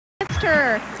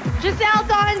Mr. Giselle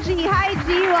Toengi. Hi,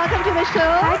 G. Welcome to the show.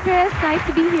 Hi, Kris. Nice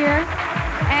to be here.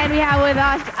 And we have with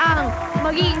us ang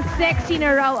magiging sexy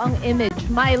na raw ang image,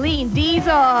 Mylene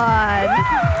Dizon.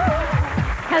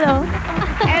 Hello.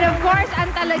 And of course,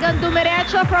 ang talagang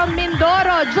dumiretso from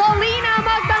Mindoro, Jolina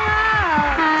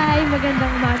Magdangal. Hi,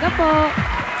 magandang umaga po.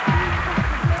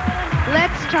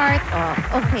 Let's start off.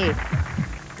 Okay.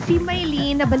 Si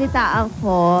Mylene, nabalitaan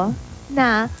ko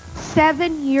na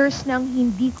 7 years nang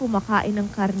hindi kumakain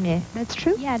ng karne. That's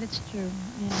true? Yeah, that's true.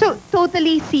 Yeah. So,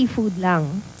 totally seafood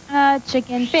lang.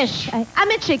 Chicken, fish.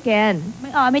 May chicken.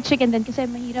 May chicken din kasi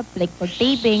mahirap like pag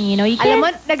taping, you know, you Alam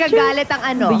mo, can't... nagagalit ang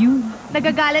ano? Ba yun?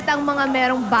 Nagagalit ang mga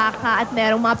merong baka at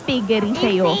merong mga piggery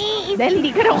sa'yo. Dahil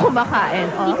hindi ka na kumakain.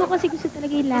 Hindi ko kasi gusto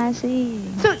talaga yung lasa eh.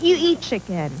 So, you eat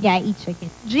chicken? Yeah, I eat chicken.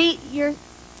 G, you're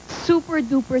super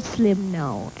duper slim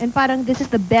now. And parang this is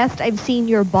the best I've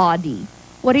seen your body.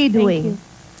 What are you doing? Thank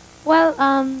you. Well,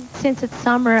 since it's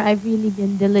summer, I've really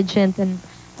been diligent and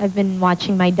I've been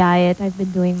watching my diet. I've been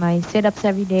doing my sit-ups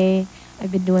every day. I've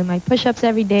been doing my push-ups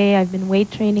every day. I've been weight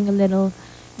training a little.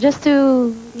 Just to,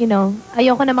 you know,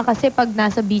 ayoko naman kasi pag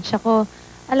nasa beach ako,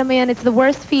 alam mo yan, it's the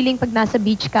worst feeling pag nasa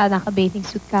beach ka, naka-bathing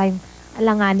suit ka, yung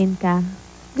alanganin ka.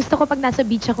 Gusto ko pag nasa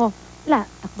beach ako, wala,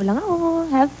 takbo lang ako,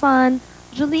 have fun.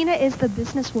 Jolina is the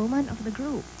businesswoman of the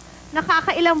group.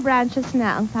 Nakakailang branches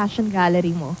na ang fashion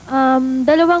gallery mo?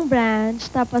 Dalawang branch,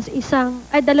 tapos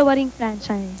dalawa ring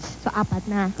franchise. So, 4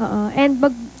 na. Oo. And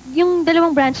yung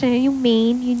dalawang branch na yun, yung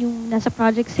main, yun yung nasa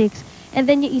Project 6. And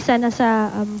then yung isa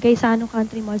nasa Gaisano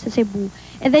Country Mall sa Cebu.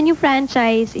 And then yung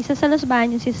franchise, isa sa Los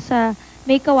Baños, isa sa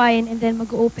May Kawayan, and then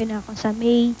mag-open ako sa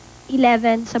May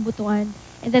 11 sa Butuan.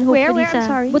 And then hopefully Where? sa I'm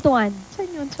sorry. Butuan.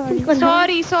 Saan yun?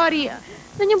 Sorry. Sorry.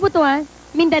 Saan yung Butuan?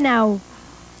 Mindanao.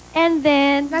 And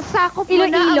then, Nasakop mo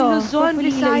na Iloilo. ang Luzon,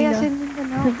 Hopefully, Visayas, Iloilo. and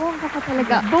Mindanao. Bongga ka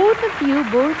talaga. Both of you,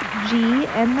 both G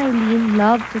and Mylene,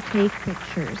 love to take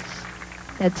pictures.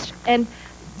 And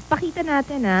pakita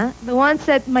natin the ones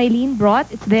that Mylene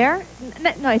brought, it's there?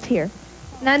 No, it's here.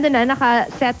 Nandun na,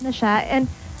 naka-set na siya.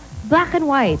 And black and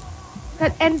white.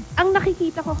 And ang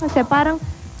nakikita ko kasi parang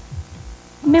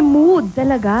may mood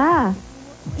talaga.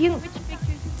 which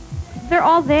pictures? They're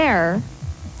all there.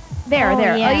 There.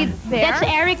 Yeah. Are you there? That's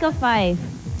Erica 5.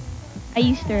 I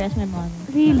used her as my mom.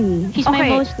 Really? She's my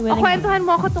most willing. Kwentuhan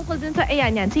mo ako tungkol dun sa,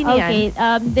 yan. Sino yan? Okay,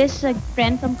 this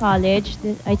friend from college.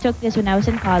 I took this when I was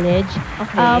in college.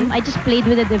 Okay. I just played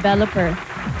with a developer.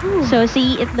 Ooh. So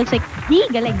see, it looks like,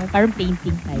 galing mo, parang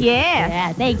painting type.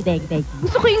 Yes. Yeah, thank.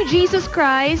 Gusto ko yung Jesus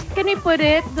Christ. Can we put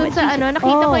it dun What sa Jesus?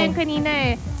 nakita ko Oh. yung kanina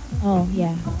eh. Oh,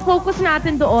 yeah. Focus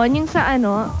natin doon, yung sa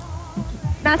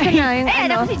nasa na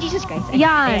yung si Jesus Christ.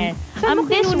 Yan. Saan mo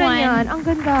this kinunan one, yan? Ang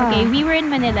ganda. Okay, we were in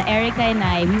Manila, Erica and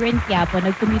I, we were in Quiapo,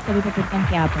 nag-commute kami papuntang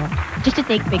Quiapo, just to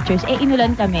take pictures.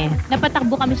 Inulan kami.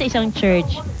 Napatakbo kami sa isang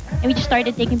church, and we just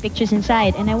started taking pictures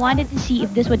inside, and I wanted to see if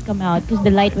this would come out, because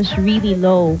the light was really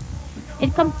low.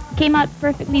 It came out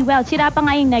perfectly well. Sira pa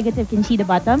nga yung negative, can you see the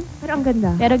bottom? Pero ang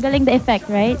ganda. Pero galing the effect,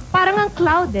 right? Parang ang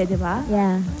cloud di ba?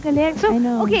 Yeah. Ang galing. So, I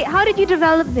know. okay, how did you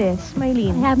develop this, I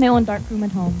Mylene? have my own dark room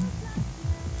at home.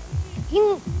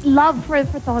 Yung love for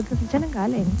photography, saan ang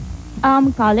galing?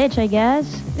 College, I guess.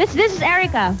 This is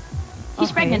Erica.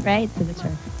 She's Okay. pregnant, right? So that's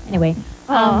her. Anyway.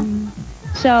 Oo.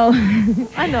 So,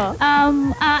 Ano?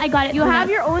 I got it. You have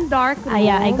your own dark room.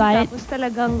 Yeah, I got it. Tapos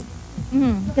talagang,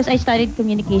 Because I studied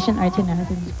communication arts in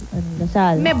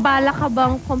Lasal. may bala ka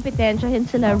bang kompetensyahin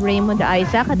sila Raymond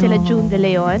Isaac at sila June De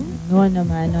Leon? No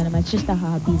naman. It's just a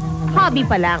hobby lang naman. Hobby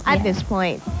pa lang at Yeah. this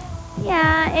point.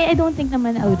 Yeah, I don't think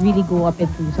naman I would really go up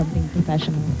into something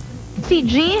professional.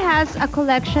 CG has a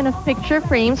collection of picture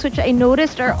frames which I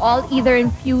noticed are all either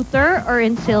in pewter or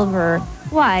in silver.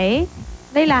 Why?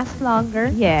 They last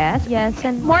longer. Yes. Yes,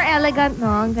 and More elegant,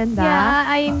 no? Ang ganda. yeah,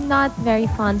 I'm not very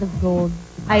fond of gold.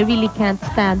 I really can't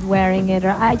stand wearing it,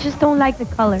 or I just don't like the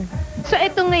color. So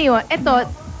ito ngayon,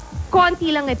 konti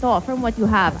lang ito from what you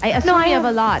have. I assume you have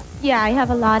a lot. Yeah, I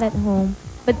have a lot at home.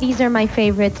 But these are my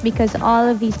favorites because all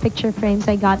of these picture frames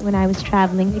I got when I was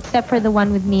traveling, except for the one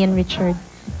with me and Richard.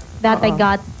 That I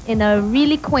got in a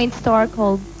really quaint store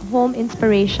called Home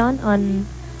Inspiration on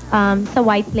sa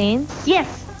White Plains. Yes,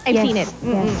 I've seen it.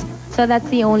 Yes. So that's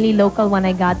the only local one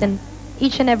I got. And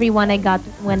each and every one I got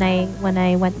when I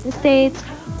went to the States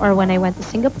or when I went to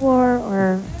Singapore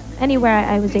or anywhere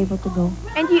I was able to go.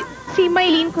 And si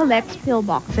Mylene collects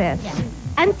pillboxes. Yeah.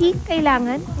 Antique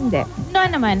kailangan? Hindi. No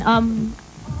naman.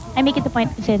 I make it a point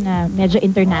kasi na medyo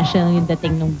international yung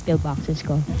dating ng pillboxes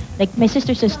ko. Like, my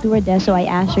sister's a stewardess, so I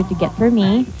asked her to get for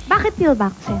me. Bakit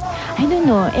pillboxes? I don't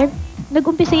know.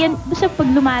 nag-umpisa yan, basta pag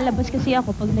lumalabas kasi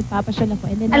ako, pag nagpapasyal ako,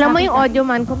 and then Alam mo yung nakakita- audio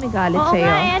man ko may galit Oo sa'yo.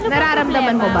 nga, eh, ano ba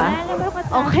Nararamdaman mo ba? problema? Wala naman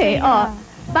ako Okay, sa'yo.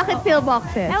 Bakit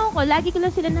pillboxes? Ewan ko, lagi ko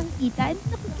lang sila nakikita. And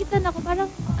nakikita na ako, parang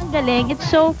ang galing.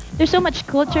 There's so much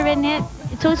culture in it.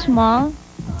 It's so small.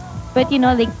 But you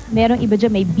know, like, merong iba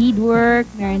dyan, may beadwork,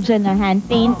 meron dyan na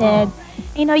hand-painted.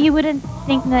 You know, you wouldn't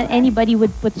think that anybody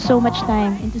would put so much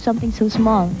time into something so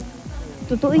small.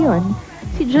 Totoo yun.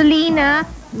 Si Jolina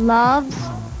loves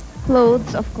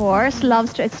clothes, of course,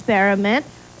 loves to experiment.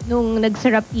 Nung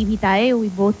nagsarap TV tayo, we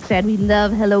both said we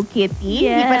love Hello Kitty.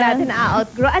 Hindi pa Yes. natin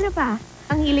na-outgrow. Ano pa?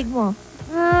 Ang hilig mo?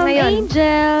 Ngayon.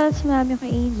 Angels, marami ako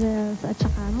angels, at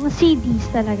saka mga CDs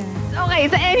talaga. Okay,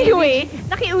 so anyway,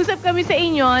 nakiusap kami sa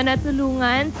inyo na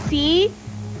tulungan si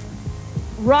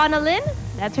Ronalyn.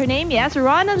 That's her name, yes.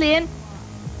 Ronalyn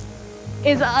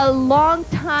is a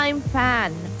long-time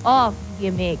fan of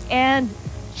GIMIK. And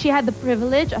she had the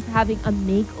privilege of having a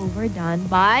makeover done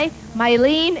by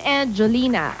Mylene and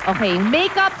Jolina. Okay,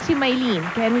 makeup si Mylene.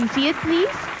 Can we see it,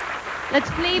 please? Let's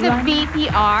play the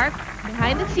VTR.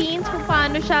 Behind the scenes kung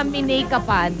paano siya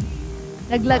minake-upan.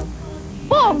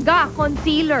 Bongga!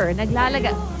 Concealer.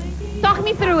 Naglalagay. Talk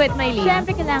me through it, Mylene.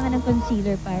 Siyempre, kailangan ng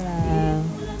concealer para,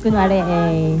 kunwari,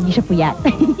 hindi siya puyat.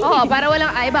 Oh, para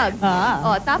walang eye bag. Oo.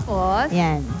 Oh, tapos?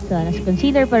 Yan. So, nasa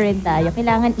concealer pa rin tayo.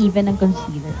 Kailangan even ng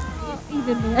concealer.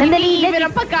 Hindi even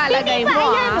ang pagkalagay mo,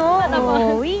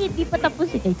 Oo. Hindi pa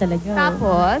tapos eh. Kayo talaga.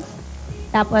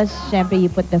 Tapos, syempre, you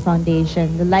put the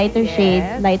foundation. The lighter Yes.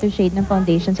 shade ng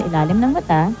foundation sa ilalim ng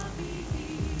mata.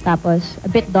 Tapos, a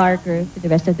bit darker for the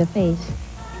rest of the face.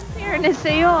 fairness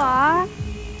sa'yo, ah.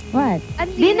 What?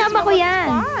 Ang Di linis naman mo ko mag yan.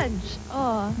 sponge.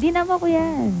 Oh. Di naman ko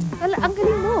yan. Ang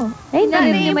galing mo. Ay,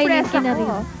 Na-impress na ako.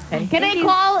 Can I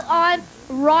call on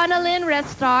Ronalyn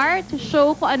Restar to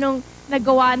show ko anong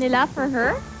nagawa nila for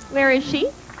her? Where is she?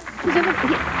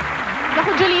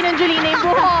 Naku, Jolina yung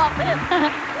buhok.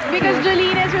 Because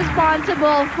Jolina is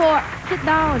responsible for... Sit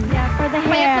down. Yeah, for the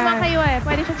Payat naman hair. kayo eh.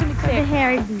 Pwede siya For the sumiksik.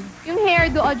 hairdo. Yung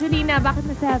hairdo, oh, Jolina, bakit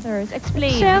may feathers?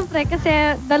 Explain. Siyempre, kasi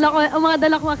ang mga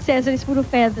dala kong accessories, puro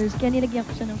feathers. Kaya nilagyan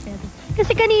ko siya ng feathers.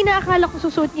 Kasi kanina, akala ko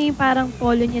susuot niya yung parang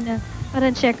polo niya na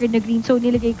parang checkered na green. So,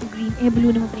 nilagay ko green. Eh,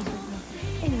 blue naman pala yung suot niya.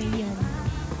 Anyway, yan.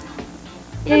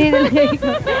 Yan yung nilagay ko.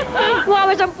 Mukha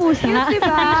ba siyang pusa? Cute,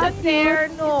 diba?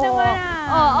 Fair, no. naman.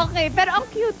 Oh, okay. Pero ang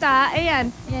cute, ah.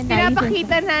 Ayan. Yan,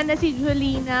 Pinapakita na si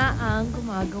Jolina ang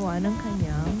gumagawa ng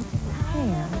kanyang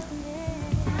hair.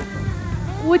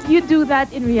 Would you do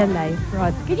that in real life,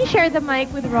 Rod? Can you share the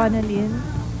mic with Ronalyn?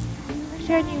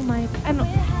 Share niyo yung mic. Ano,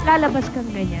 lalabas kang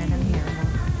ganyan ang hair mo.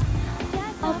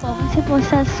 Opo, kasi po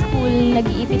sa school,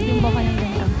 nag-iipit yung buka ng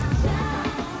gantang.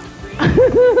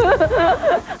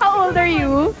 How old are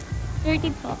you?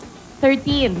 13 po.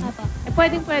 13. Opo. Eh,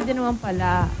 pwede naman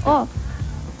pala. Oh,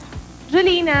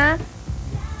 Jolina,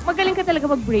 magaling ka talaga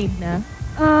mag-braid na?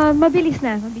 Mabilis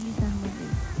na. Mabilis na ako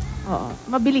mag-braid. Oo,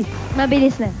 mabilis.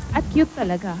 Mabilis na. At cute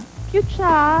talaga. Cute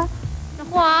siya.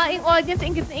 Naku yung audience,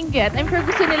 inggit na inggit. I'm sure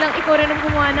gusto nilang ikaw rin ang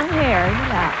gumawa ng hair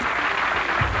nila.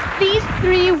 These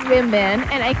three women,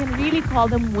 and I can really call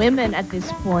them women at this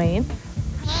point,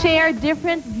 share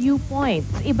different viewpoints.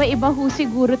 Iba-iba ho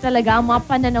siguro talaga ang mga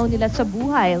pananaw nila sa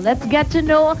buhay. Let's get to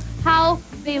know how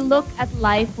they look at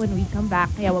life when we come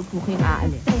back. Kaya wag ko kayong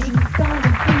aalis.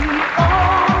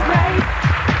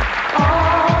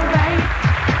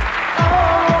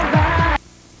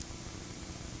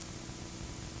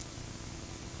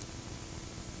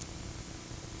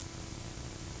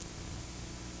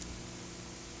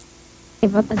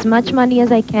 Save up as much money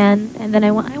as I can, and then I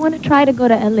want to try to go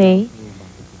to LA,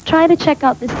 try to check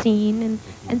out the scene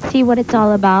and see what it's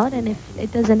all about. And if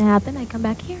it doesn't happen, I come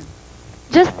back here,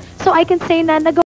 just so I can say na